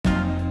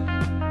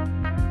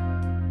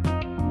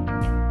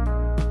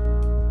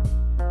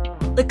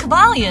The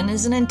Kybalion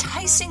is an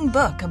enticing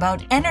book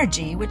about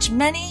energy which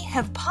many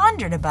have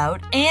pondered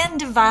about and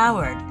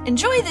devoured.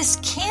 Enjoy this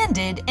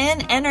candid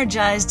and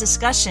energized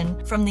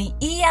discussion from the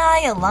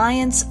EI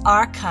Alliance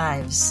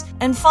archives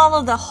and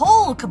follow the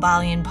whole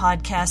Kybalion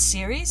podcast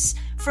series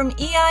from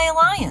EI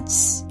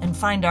Alliance and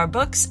find our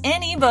books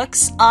and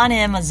ebooks on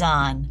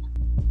Amazon.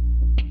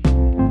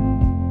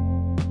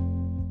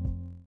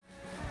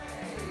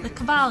 The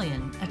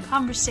Kybalion, a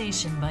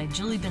conversation by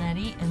Julie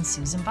Benetti and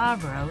Susan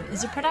Barbaro,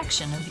 is a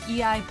production of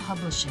EI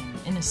Publishing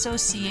in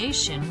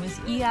association with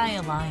EI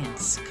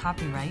Alliance,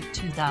 copyright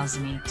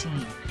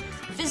 2018.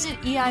 Visit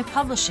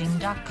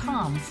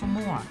eipublishing.com for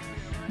more.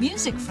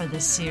 Music for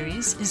this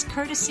series is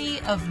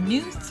courtesy of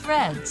New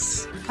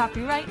Threads,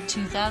 copyright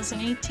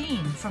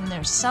 2018, from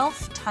their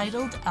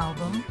self-titled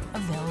album,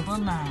 available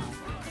now.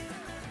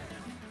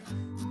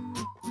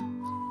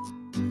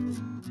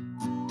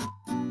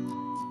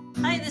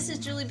 Hi, this is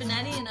Julie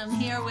Benetti, and I'm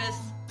here with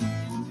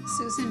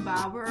Susan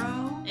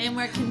Barbaro. And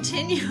we're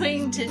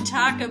continuing to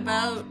talk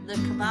about the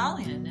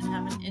Kybalion and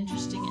have an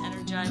interesting,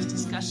 energized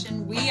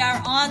discussion. We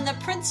are on the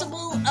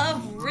principle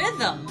of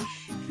rhythm.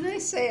 Can I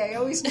say, I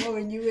always know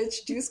when you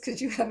introduce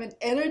because you have an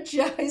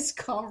energized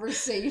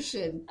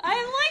conversation.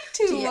 I like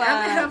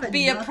to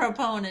be a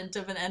proponent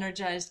of an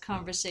energized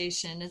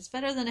conversation. It's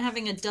better than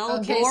having a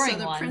dull, boring one. Okay, so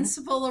the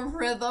principle of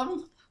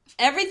rhythm.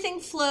 Everything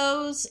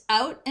flows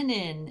out and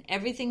in.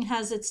 Everything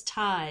has its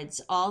tides.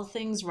 All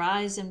things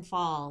rise and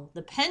fall.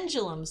 The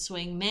pendulum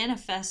swing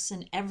manifests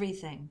in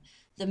everything.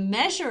 The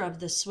measure of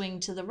the swing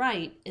to the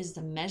right is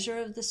the measure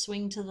of the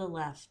swing to the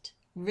left.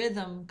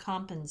 Rhythm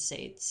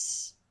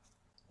compensates.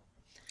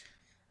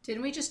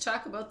 Didn't we just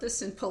talk about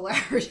this in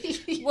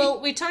polarity? Well,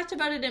 we talked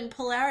about it in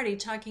polarity,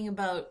 talking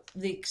about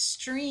the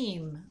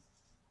extreme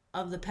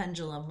of the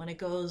pendulum when it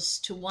goes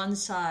to one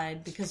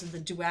side because of the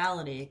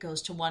duality. It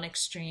goes to one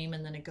extreme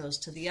and then it goes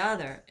to the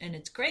other. And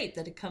it's great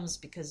that it comes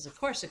because, of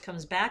course, it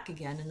comes back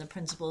again in the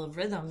principle of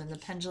rhythm. And the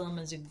pendulum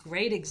is a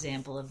great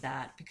example of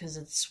that because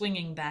it's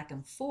swinging back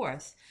and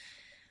forth.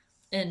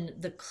 And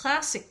the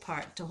classic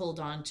part to hold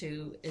on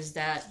to is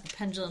that the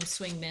pendulum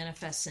swing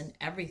manifests in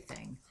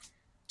everything.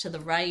 To the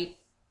right,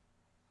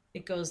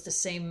 it goes the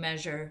same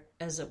measure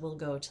as it will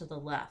go to the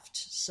left.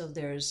 So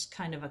there's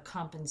kind of a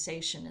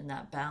compensation in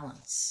that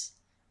balance.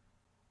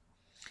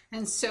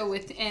 And so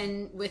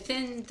within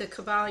the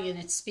Kybalion,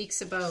 it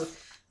speaks about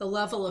the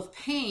level of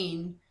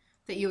pain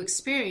that you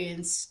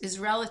experience is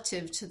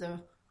relative to the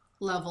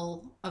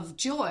level of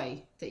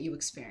joy that you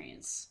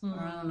experience. Mm-hmm.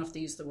 Or I don't know if they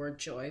use the word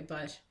joy,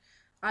 but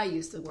I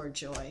use the word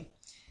joy.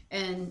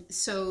 And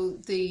so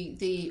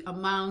the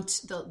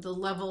amount, the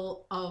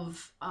level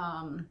of...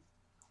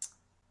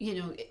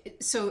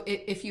 so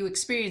if you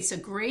experience a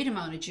great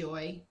amount of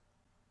joy,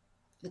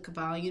 the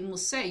Kybalion will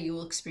say you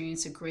will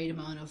experience a great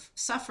amount of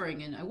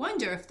suffering. And I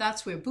wonder if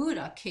that's where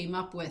Buddha came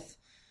up with,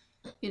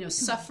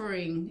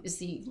 suffering is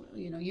the,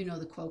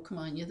 the quote, come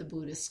on, you're the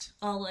Buddhist.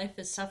 All life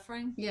is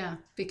suffering? Yeah,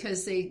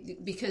 because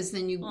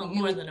then you... Well,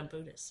 more than a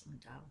Buddhist, I'm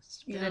a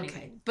Taoist. But yeah, anyway.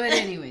 Okay. But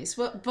anyways,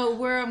 but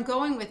where I'm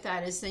going with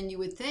that is then you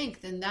would think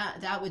then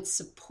that would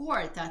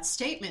support that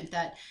statement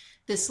that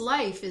this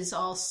life is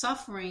all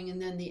suffering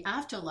and then the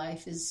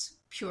afterlife is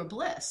pure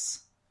bliss,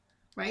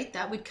 right?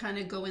 That would kind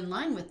of go in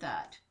line with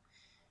that.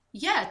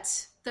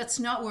 Yet, that's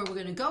not where we're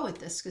going to go with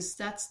this because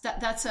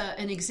that's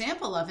an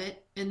example of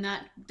it and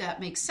that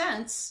makes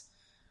sense.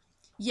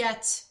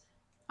 Yet...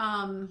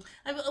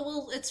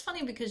 well, it's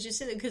funny because you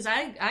say that because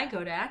I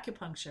go to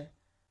acupuncture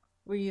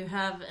where you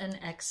have an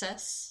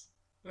excess,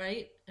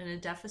 right? And a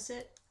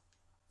deficit.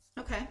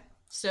 Okay.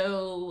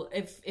 So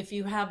if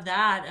you have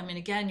that, I mean,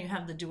 again, you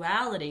have the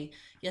duality,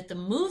 yet the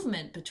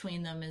movement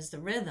between them is the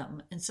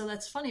rhythm. And so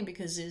that's funny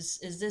because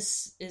is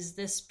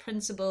this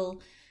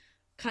principle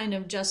kind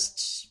of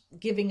just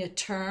giving a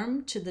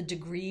term to the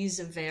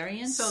degrees of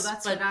variance? So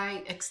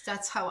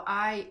that's how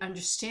I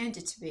understand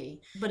it to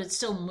be. But it's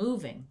still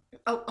moving.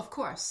 Oh, of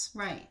course,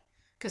 right.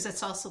 Because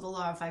that's also the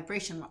law of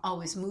vibration. We're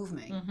always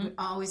moving. Mm-hmm. We're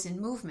always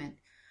in movement.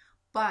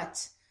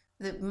 But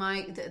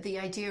the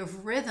idea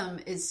of rhythm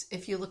is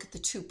if you look at the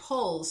two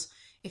poles,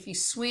 if you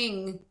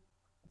swing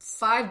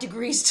 5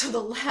 degrees to the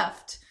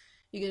left,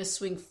 you're going to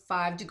swing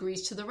 5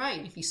 degrees to the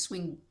right. If you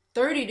swing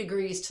 30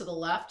 degrees to the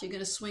left, you're going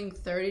to swing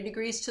 30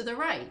 degrees to the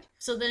right.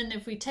 So then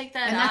if we take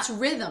that and that's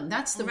rhythm.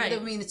 That's the right.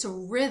 rhythm. I mean, it's a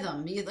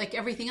rhythm. Like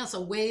everything else, a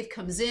wave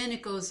comes in,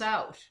 it goes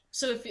out.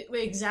 So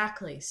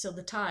exactly. So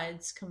the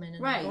tides come in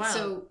and right. go out.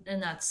 So,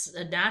 and that's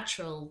a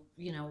natural,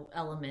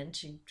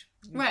 element. You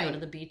right. go to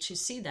the beach, you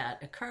see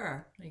that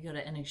occur. You go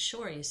to any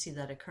shore, you see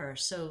that occur.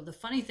 So the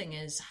funny thing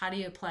is, how do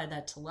you apply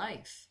that to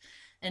life?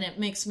 And it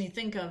makes me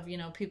think of,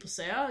 people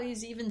say, oh,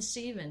 he's even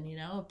Steven,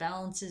 it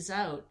balances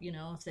out.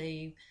 If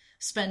they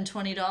spend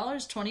 $20,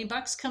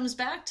 $20 comes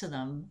back to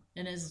them.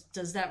 And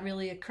does that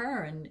really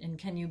occur? And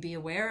can you be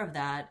aware of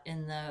that?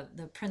 And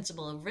the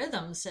principle of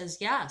rhythm says,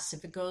 yes,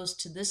 if it goes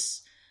to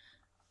this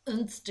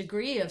nth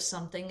degree of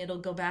something, it'll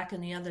go back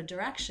in the other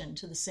direction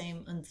to the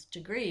same nth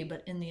degree,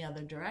 but in the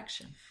other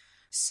direction.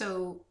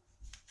 So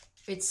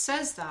it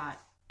says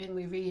that, and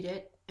we read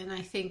it, and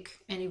I think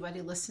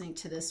anybody listening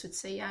to this would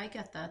say, yeah, I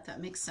get that.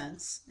 That makes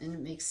sense. And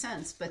it makes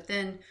sense. But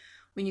then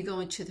when you go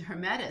into the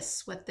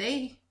Hermetists, what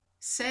they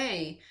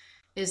say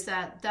is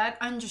that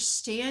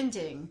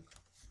understanding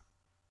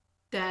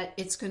that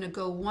it's going to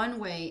go one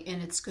way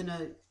and it's going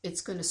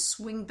to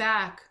swing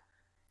back.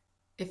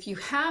 If you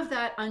have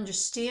that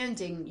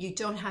understanding, you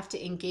don't have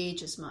to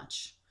engage as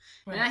much.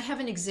 Right. And I have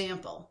an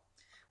example.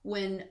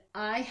 When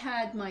I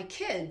had my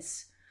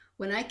kids,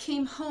 when I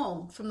came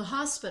home from the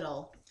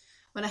hospital,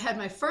 when I had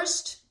my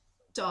first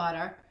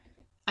daughter,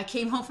 I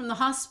came home from the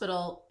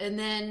hospital, and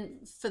then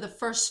for the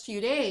first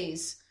few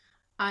days,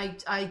 I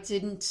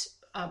didn't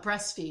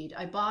breastfeed.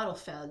 I bottle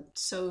fed.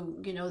 So,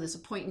 there's a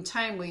point in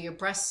time where your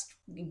breasts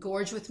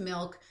gorge with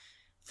milk.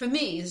 For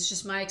me, it's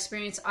just my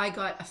experience. I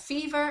got a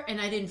fever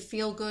and I didn't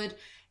feel good.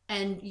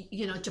 And,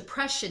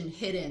 depression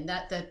hit in,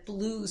 that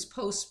blues,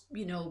 post,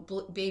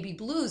 baby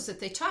blues that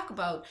they talk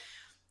about.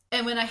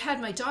 And when I had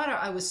my daughter,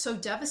 I was so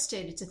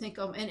devastated to think,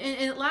 and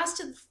it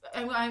lasted,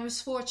 I was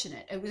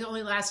fortunate. It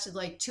only lasted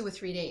like 2 or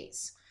 3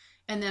 days.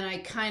 And then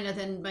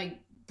then my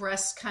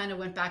breasts kind of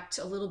went back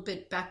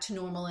to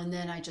normal. And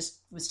then I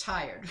just was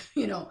tired,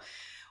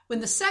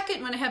 When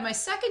I had my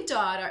second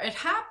daughter, it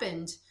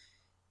happened.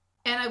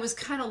 And I was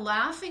kind of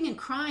laughing and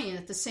crying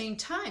at the same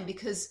time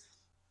because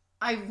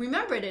I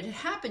remembered it had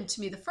happened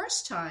to me the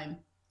first time.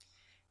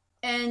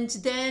 And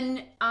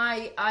then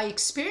I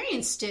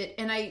experienced it,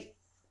 and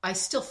I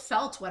still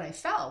felt what I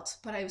felt,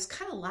 but I was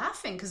kind of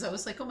laughing because I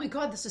was like, oh my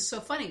God, this is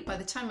so funny. By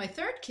the time my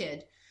third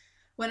kid,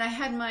 when I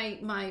had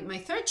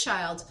my third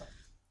child,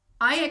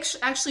 I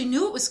actually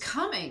knew it was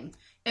coming.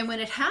 And when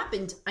it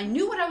happened, I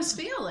knew what I was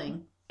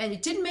feeling, and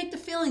it didn't make the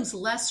feelings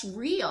less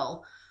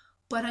real,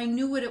 but I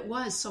knew what it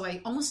was. So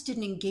I almost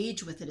didn't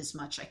engage with it as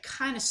much. I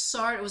kind of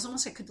saw it. It was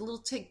almost like I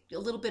could take a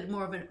little bit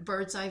more of a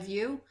bird's eye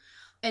view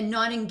and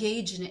not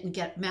engage in it and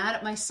get mad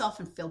at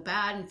myself and feel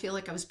bad and feel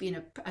like I was being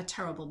a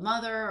terrible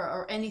mother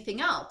or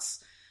anything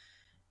else.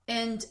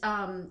 And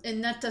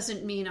that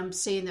doesn't mean I'm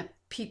saying that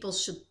people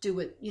should do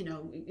it,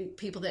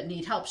 people that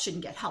need help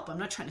shouldn't get help. I'm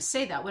not trying to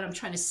say that. What I'm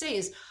trying to say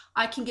is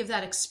I can give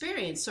that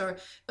experience, or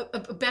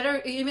a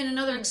better, even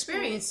another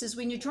experience is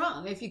when you're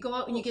drunk. If you go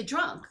out and you get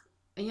drunk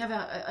and you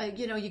have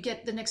you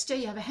get the next day,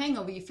 you have a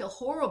hangover, you feel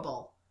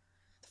horrible.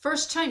 The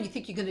first time you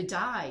think you're going to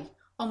die.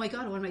 Oh my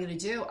God, what am I going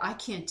to do? I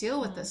can't deal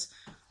with this.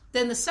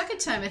 Then the second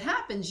time it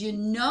happens,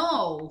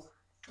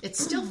 it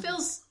still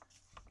feels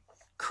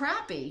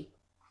crappy,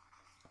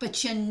 but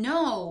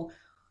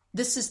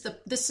this is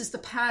the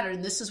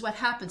pattern. This is what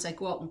happens. I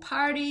go out and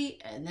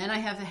party, and then I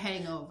have a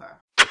hangover.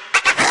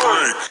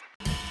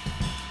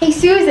 Hey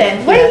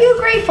Susan, what are you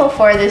grateful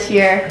for this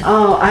year?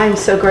 Oh, I'm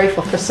so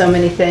grateful for so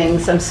many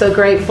things. I'm so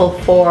grateful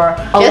for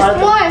just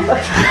one.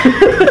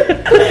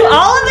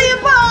 All of the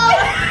above.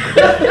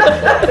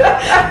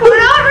 We're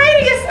not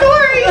writing a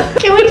story.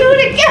 Can we do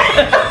it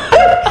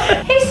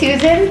again? Hey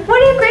Susan,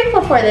 what are you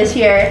grateful for this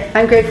year?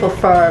 I'm grateful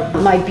for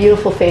my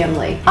beautiful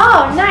family.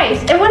 Oh, nice.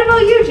 And what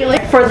about you, Julie?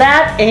 For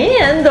that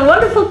and the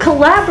wonderful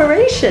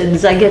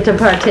collaborations I get to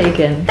partake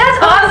in.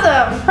 That's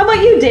awesome. How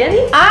about you,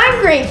 Danny?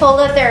 I'm grateful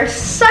that there's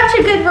such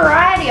a good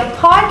variety of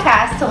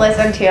podcasts to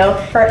listen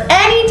to for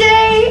any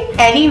day,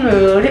 any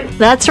mood.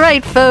 That's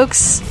right,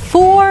 folks.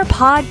 4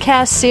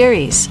 podcast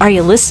series. Are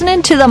you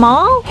listening to them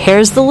all?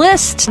 Here's the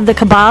list. The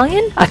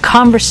Kybalion, A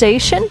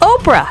Conversation,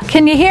 Oprah,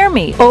 Can You Hear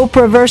Me?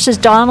 Oprah versus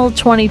Donald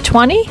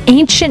 2020,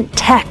 Ancient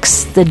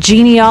Texts, The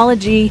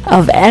Genealogy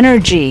of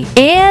Energy,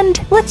 and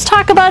Let's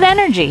Talk About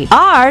Energy,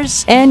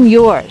 ours and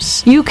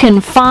yours. You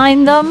can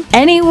find them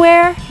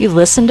anywhere you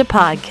listen to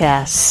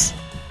podcasts.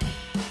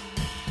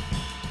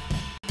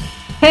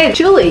 Hey,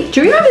 Julie,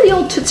 do you remember the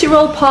old Tootsie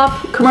Roll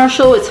Pop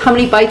commercial? It's how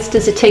many bites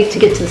does it take to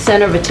get to the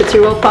center of a Tootsie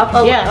Roll Pop?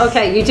 Oh, yes.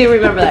 Okay, you do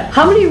remember that.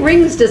 How many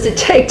rings does it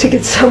take to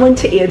get someone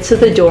to answer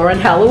the door on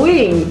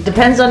Halloween?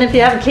 Depends on if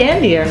you have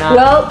candy or not.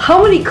 Well,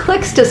 how many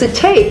clicks does it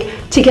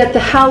take to get the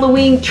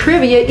Halloween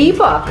trivia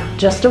ebook?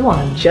 Just a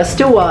one.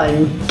 Just a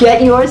one.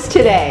 Get yours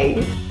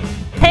today.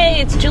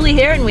 Hey, it's Julie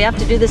here, and we have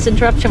to do this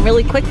interruption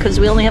really quick because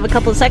we only have a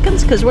couple of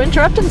seconds because we're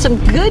interrupting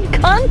some good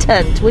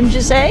content, wouldn't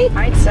you say?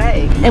 I'd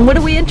say. And what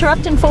are we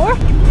interrupting for?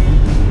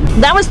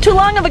 That was too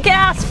long of a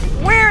gasp.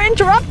 We're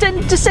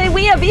interrupting to say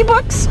we have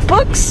ebooks,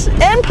 books,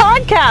 and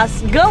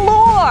podcasts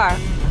galore.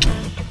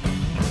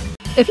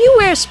 If you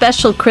wear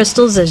special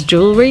crystals as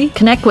jewelry,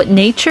 connect with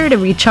nature to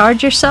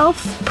recharge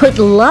yourself, put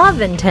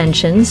love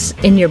intentions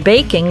in your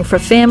baking for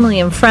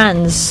family and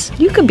friends,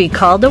 you could be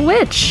called a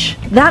witch.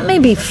 That may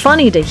be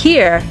funny to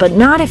hear, but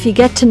not if you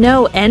get to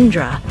know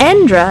Endra.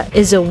 Endra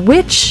is a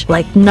witch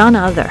like none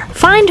other.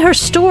 Find her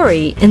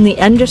story in the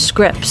Endra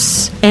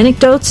scripts,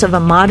 Anecdotes of a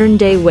Modern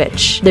Day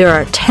Witch. There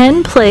are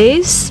 10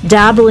 plays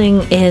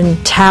dabbling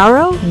in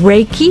tarot,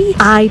 Reiki,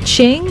 I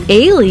Ching,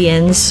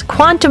 aliens,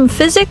 quantum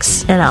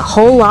physics, and a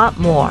whole lot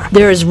more.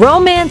 There is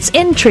romance,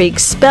 intrigue,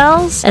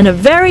 spells, and a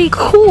very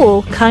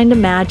cool kind of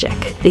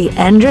magic. The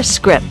Endra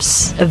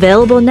Scripts,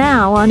 available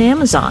now on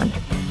Amazon.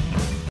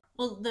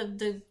 Well,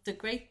 the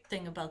great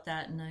thing about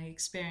that and the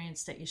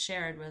experience that you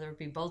shared, whether it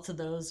be both of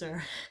those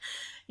or,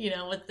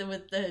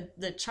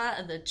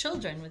 the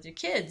children, with your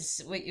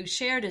kids, what you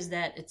shared is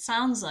that it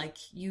sounds like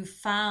you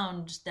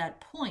found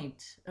that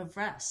point of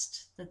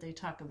rest that they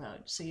talk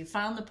about. So you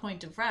found the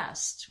point of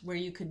rest where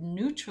you could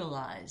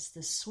neutralize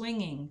the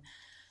swinging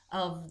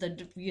of the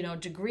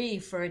degree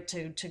for it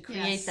to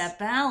create that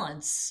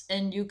balance,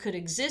 and you could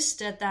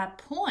exist at that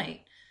point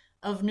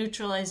of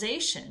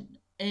neutralization,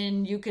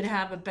 and you could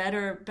have a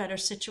better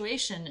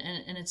situation.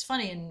 And it's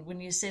funny, and when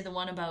you say the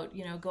one about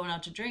going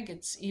out to drink,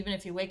 it's even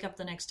if you wake up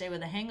the next day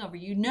with a hangover,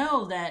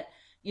 that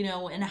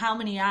in how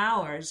many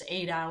hours,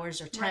 8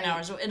 hours or 10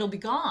 hours, it'll be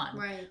gone.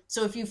 Right.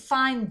 So if you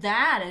find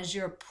that as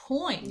your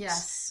point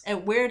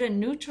at where to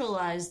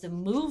neutralize the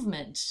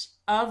movement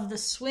of the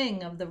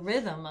swing, of the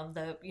rhythm, of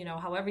the,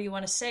 however you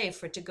want to say,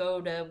 for it to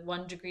go to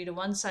 1 degree to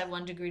one side,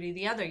 1 degree to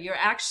the other, you're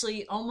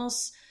actually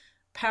almost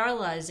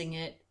paralyzing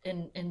it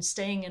and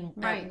staying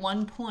at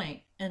one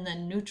point and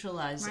then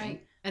neutralizing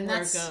and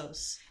where it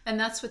goes. And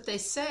that's what they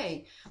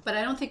say. But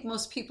I don't think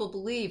most people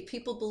believe.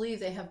 People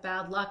believe they have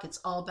bad luck. It's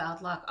all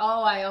bad luck.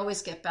 Oh, I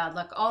always get bad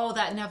luck. Oh,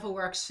 that never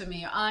works for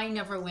me. I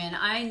never win.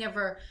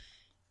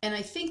 And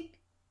I think,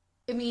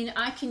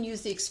 I can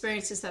use the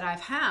experiences that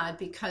I've had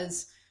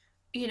because,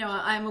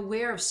 I'm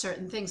aware of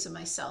certain things in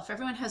myself.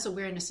 Everyone has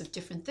awareness of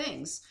different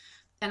things.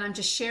 And I'm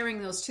just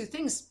sharing those two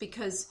things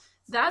because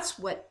that's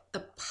what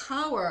the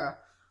power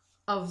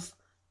of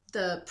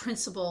the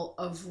principle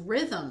of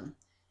rhythm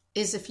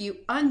is. If you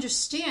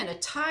understand, a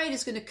tide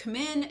is going to come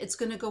in, it's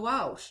going to go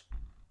out.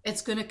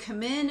 It's going to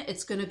come in,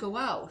 it's going to go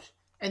out.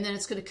 And then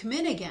it's going to come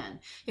in again.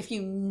 If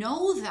you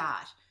know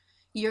that,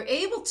 you're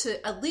able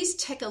to at least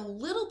take a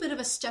little bit of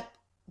a step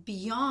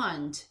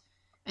beyond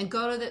and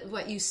go to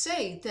what you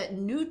say, that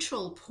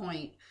neutral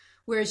point,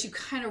 whereas you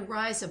kind of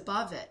rise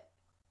above it.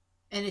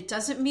 And it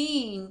doesn't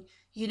mean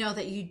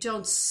that you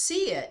don't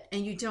see it,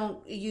 and you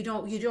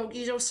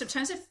don't,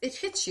 sometimes it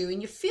hits you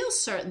and you feel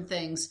certain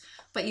things,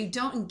 but you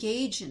don't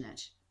engage in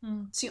it.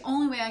 It's the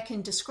only way I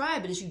can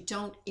describe it, is you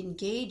don't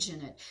engage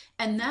in it.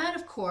 And that,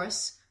 of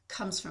course,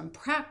 comes from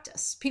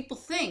practice. People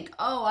think,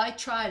 oh, I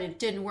tried, it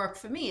didn't work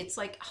for me. It's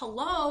like,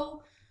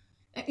 hello.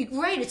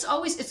 Right.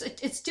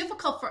 It's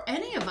difficult for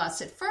any of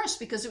us at first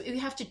because we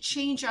have to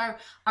change our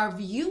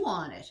view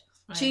on it.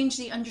 Right. Change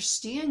the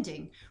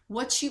understanding.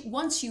 Once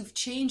you've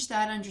changed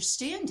that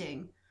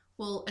understanding,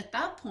 well, at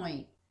that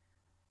point,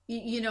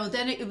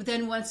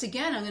 then once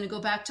again, I'm going to go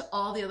back to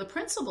all the other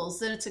principles.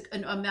 Then it's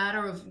a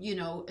matter of,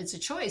 it's a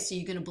choice. Are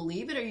you going to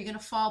believe it, or are you going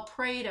to fall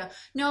prey to,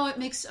 no,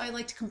 I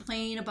like to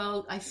complain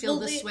about, I feel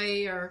this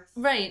way, or.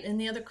 Right. And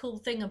the other cool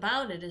thing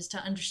about it is to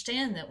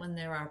understand that when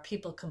there are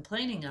people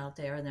complaining out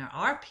there, and there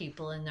are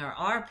people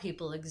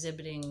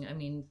exhibiting,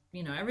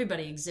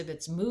 everybody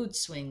exhibits mood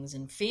swings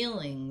and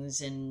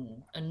feelings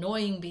and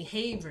annoying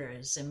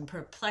behaviors and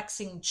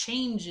perplexing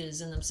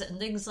changes and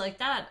things like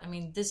that.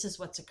 This is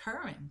what's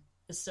occurring.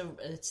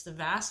 It's the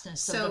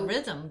vastness of the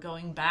rhythm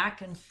going back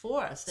and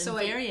forth and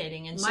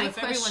varying. And so if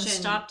everyone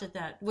stopped at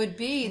that would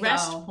be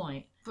rest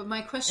point, but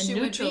my question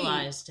and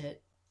neutralized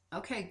it,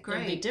 okay, great,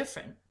 it'd be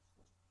different.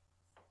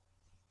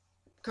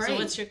 Great. So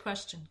what's your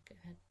question? Go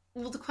ahead.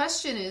 Well, the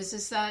question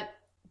is that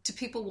do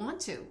people want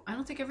to? I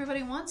don't think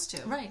everybody wants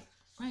to. Right.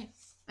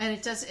 And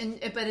it does,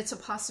 but it's a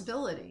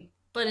possibility.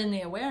 But in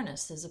the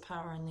awareness, there's a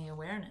power in the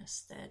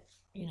awareness that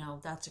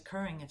that's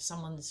occurring. If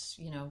someone's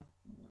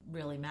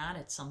really mad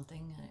at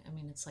something,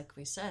 it's like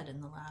we said in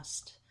the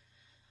last,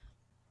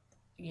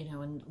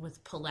 and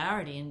with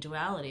polarity and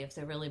duality, if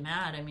they're really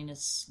mad,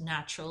 it's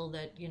natural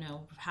that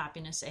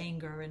happiness,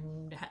 anger,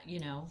 and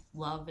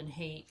love and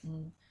hate,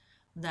 and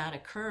that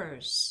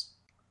occurs.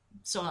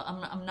 So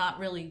I'm not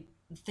really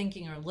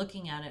thinking or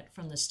looking at it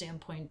from the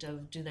standpoint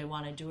of do they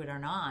want to do it or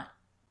not,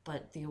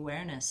 but the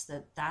awareness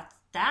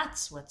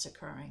that's what's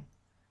occurring.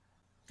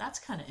 That's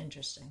kind of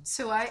interesting.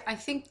 So I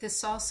think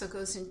this also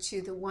goes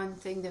into the one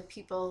thing that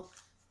people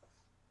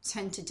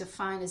tend to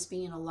define as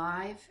being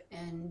alive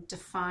and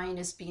define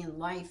as being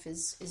life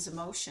is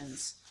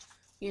emotions.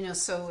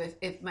 So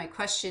if my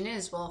question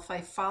is, well, if I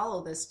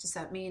follow this, does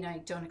that mean I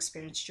don't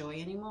experience joy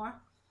anymore?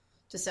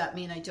 Does that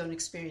mean I don't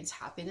experience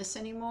happiness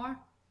anymore?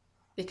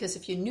 Because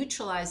if you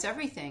neutralize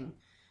everything,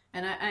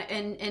 and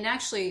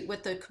actually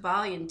what the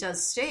Kybalion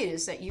does state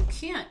is that you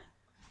can't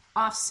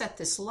offset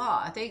this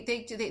law. They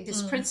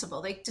this principle.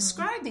 They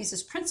describe these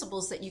as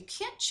principles that you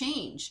can't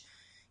change.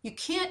 You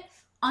can't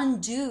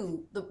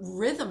undo the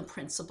rhythm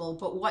principle,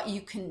 but what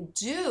you can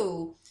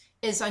do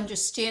is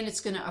understand it's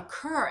going to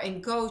occur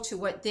and go to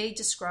what they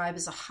describe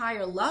as a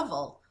higher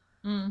level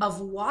of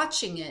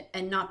watching it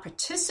and not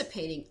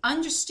participating.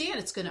 Understand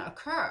it's going to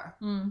occur,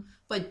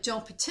 but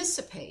don't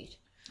participate.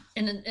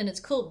 And it's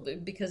cool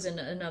because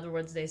in other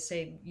words, they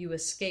say you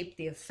escape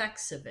the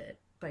effects of it.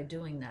 By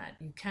doing that,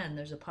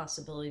 there's a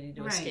possibility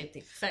to escape the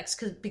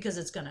effects because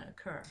it's going to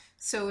occur.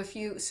 So if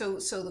you so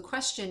the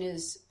question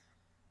is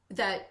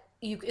that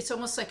it's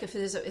almost like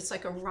it's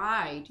like a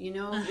ride, you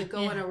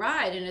go on a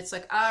ride and it's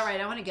like, all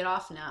right, I want to get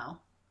off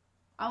now.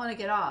 I want to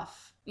get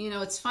off.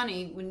 It's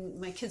funny, when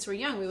my kids were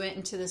young, we went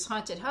into this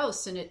haunted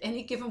house, and at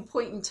any given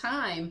point in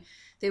time,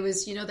 there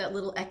was, that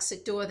little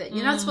exit door that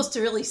you're not supposed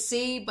to really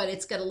see, but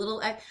it's got a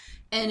little,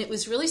 and it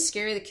was really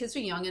scary. The kids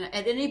were young, and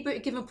at any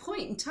given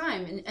point in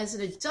time, and as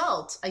an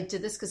adult, I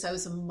did this because I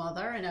was a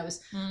mother, and I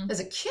was, as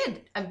a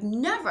kid,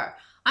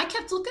 I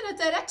kept looking at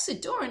that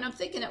exit door, and I'm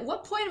thinking, at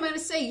what point am I going to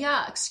say,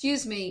 yeah,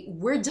 excuse me,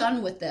 we're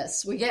done with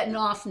this. We're getting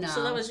off now.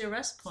 So that was your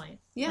rest point.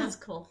 Yeah. That's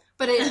cool.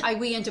 But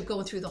we ended up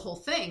going through the whole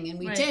thing, and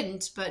we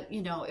didn't. But,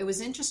 it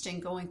was interesting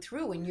going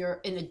through, and you're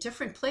in a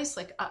different place.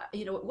 Like, at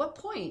what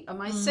point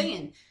am I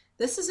saying,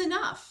 this is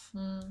enough?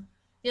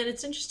 Yeah,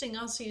 it's interesting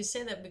also you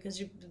say that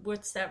because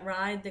what's that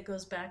ride that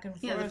goes back and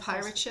forth? Yeah, the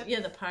pirate ship. Yeah,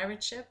 the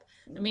pirate ship.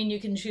 I mean, you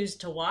can choose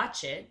to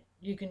watch it.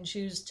 You can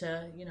choose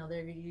to,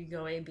 there you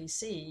go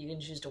ABC. You can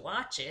choose to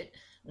watch it,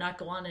 not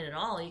go on it at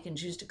all. You can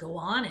choose to go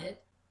on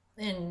it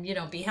and,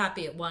 be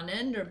happy at one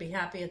end or be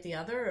happy at the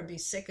other, or be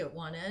sick at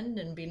one end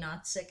and be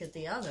not sick at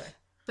the other.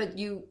 But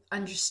you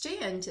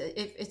understand,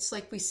 it's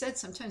like we said,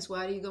 sometimes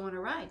why do you go on a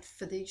ride?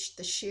 For the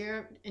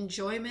sheer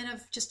enjoyment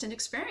of just an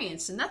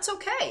experience, and that's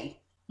okay.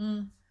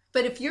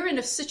 But if you're in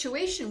a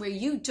situation where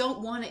you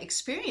don't want to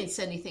experience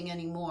anything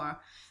anymore,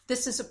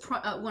 this is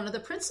one of the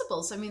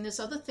principles. I mean, there's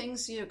other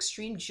things,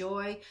 extreme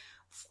joy,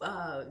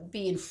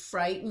 being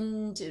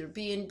frightened, or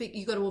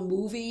you go to a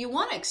movie, you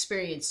want to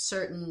experience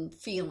certain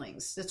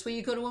feelings. That's what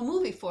you go to a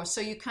movie for. So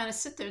you kind of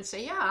sit there and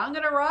say, yeah, I'm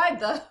going to ride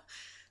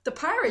the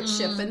pirate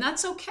ship, and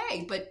that's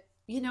okay. But,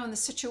 in the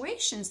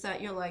situations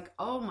that you're like,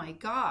 oh my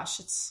gosh,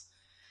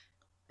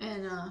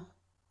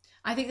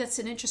 I think that's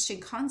an interesting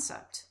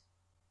concept.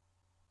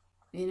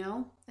 And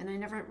I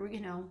never,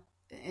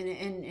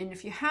 and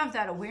if you have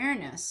that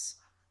awareness,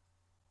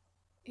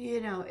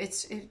 then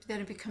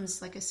it becomes,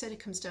 like I said,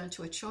 it comes down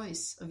to a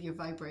choice of your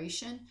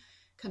vibration,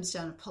 comes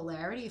down to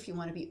polarity. If you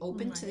want to be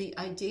open to the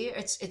idea,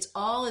 it's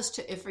all as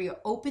to if you're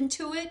open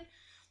to it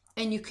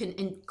and you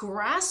can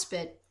grasp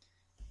it.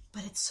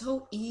 But it's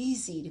so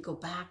easy to go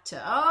back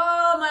to,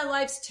 oh, my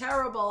life's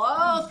terrible.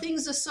 Oh,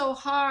 things are so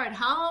hard.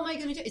 How am I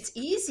going to do it? It's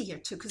easier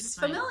to, because it's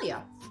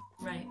familiar.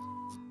 Right.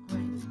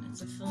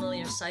 It's a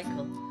familiar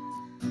cycle,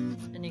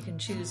 and you can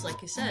choose,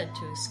 like you said,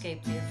 to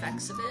escape the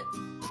effects of it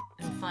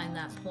and find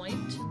that point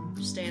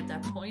and stay at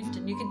that point,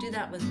 and you can do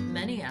that with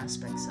many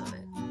aspects of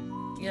it,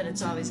 yet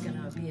it's always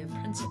going to be a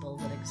principle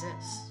that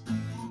exists.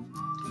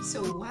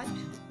 So what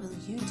will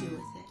you do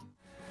with it?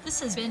 This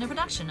has been a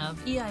production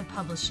of EI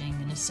Publishing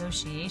in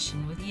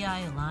association with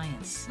EI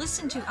Alliance.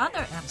 Listen to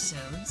other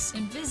episodes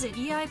and visit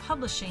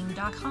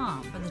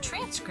eipublishing.com for the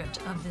transcript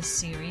of this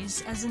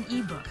series as an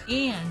ebook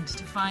and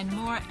to find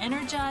more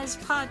energized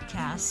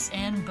podcasts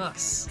and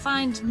books.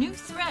 Find New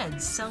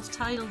Threads'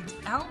 self-titled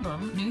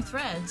album, New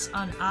Threads,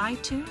 on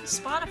iTunes,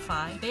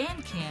 Spotify,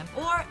 Bandcamp,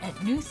 or at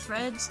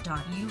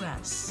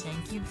newthreads.us.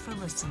 Thank you for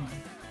listening.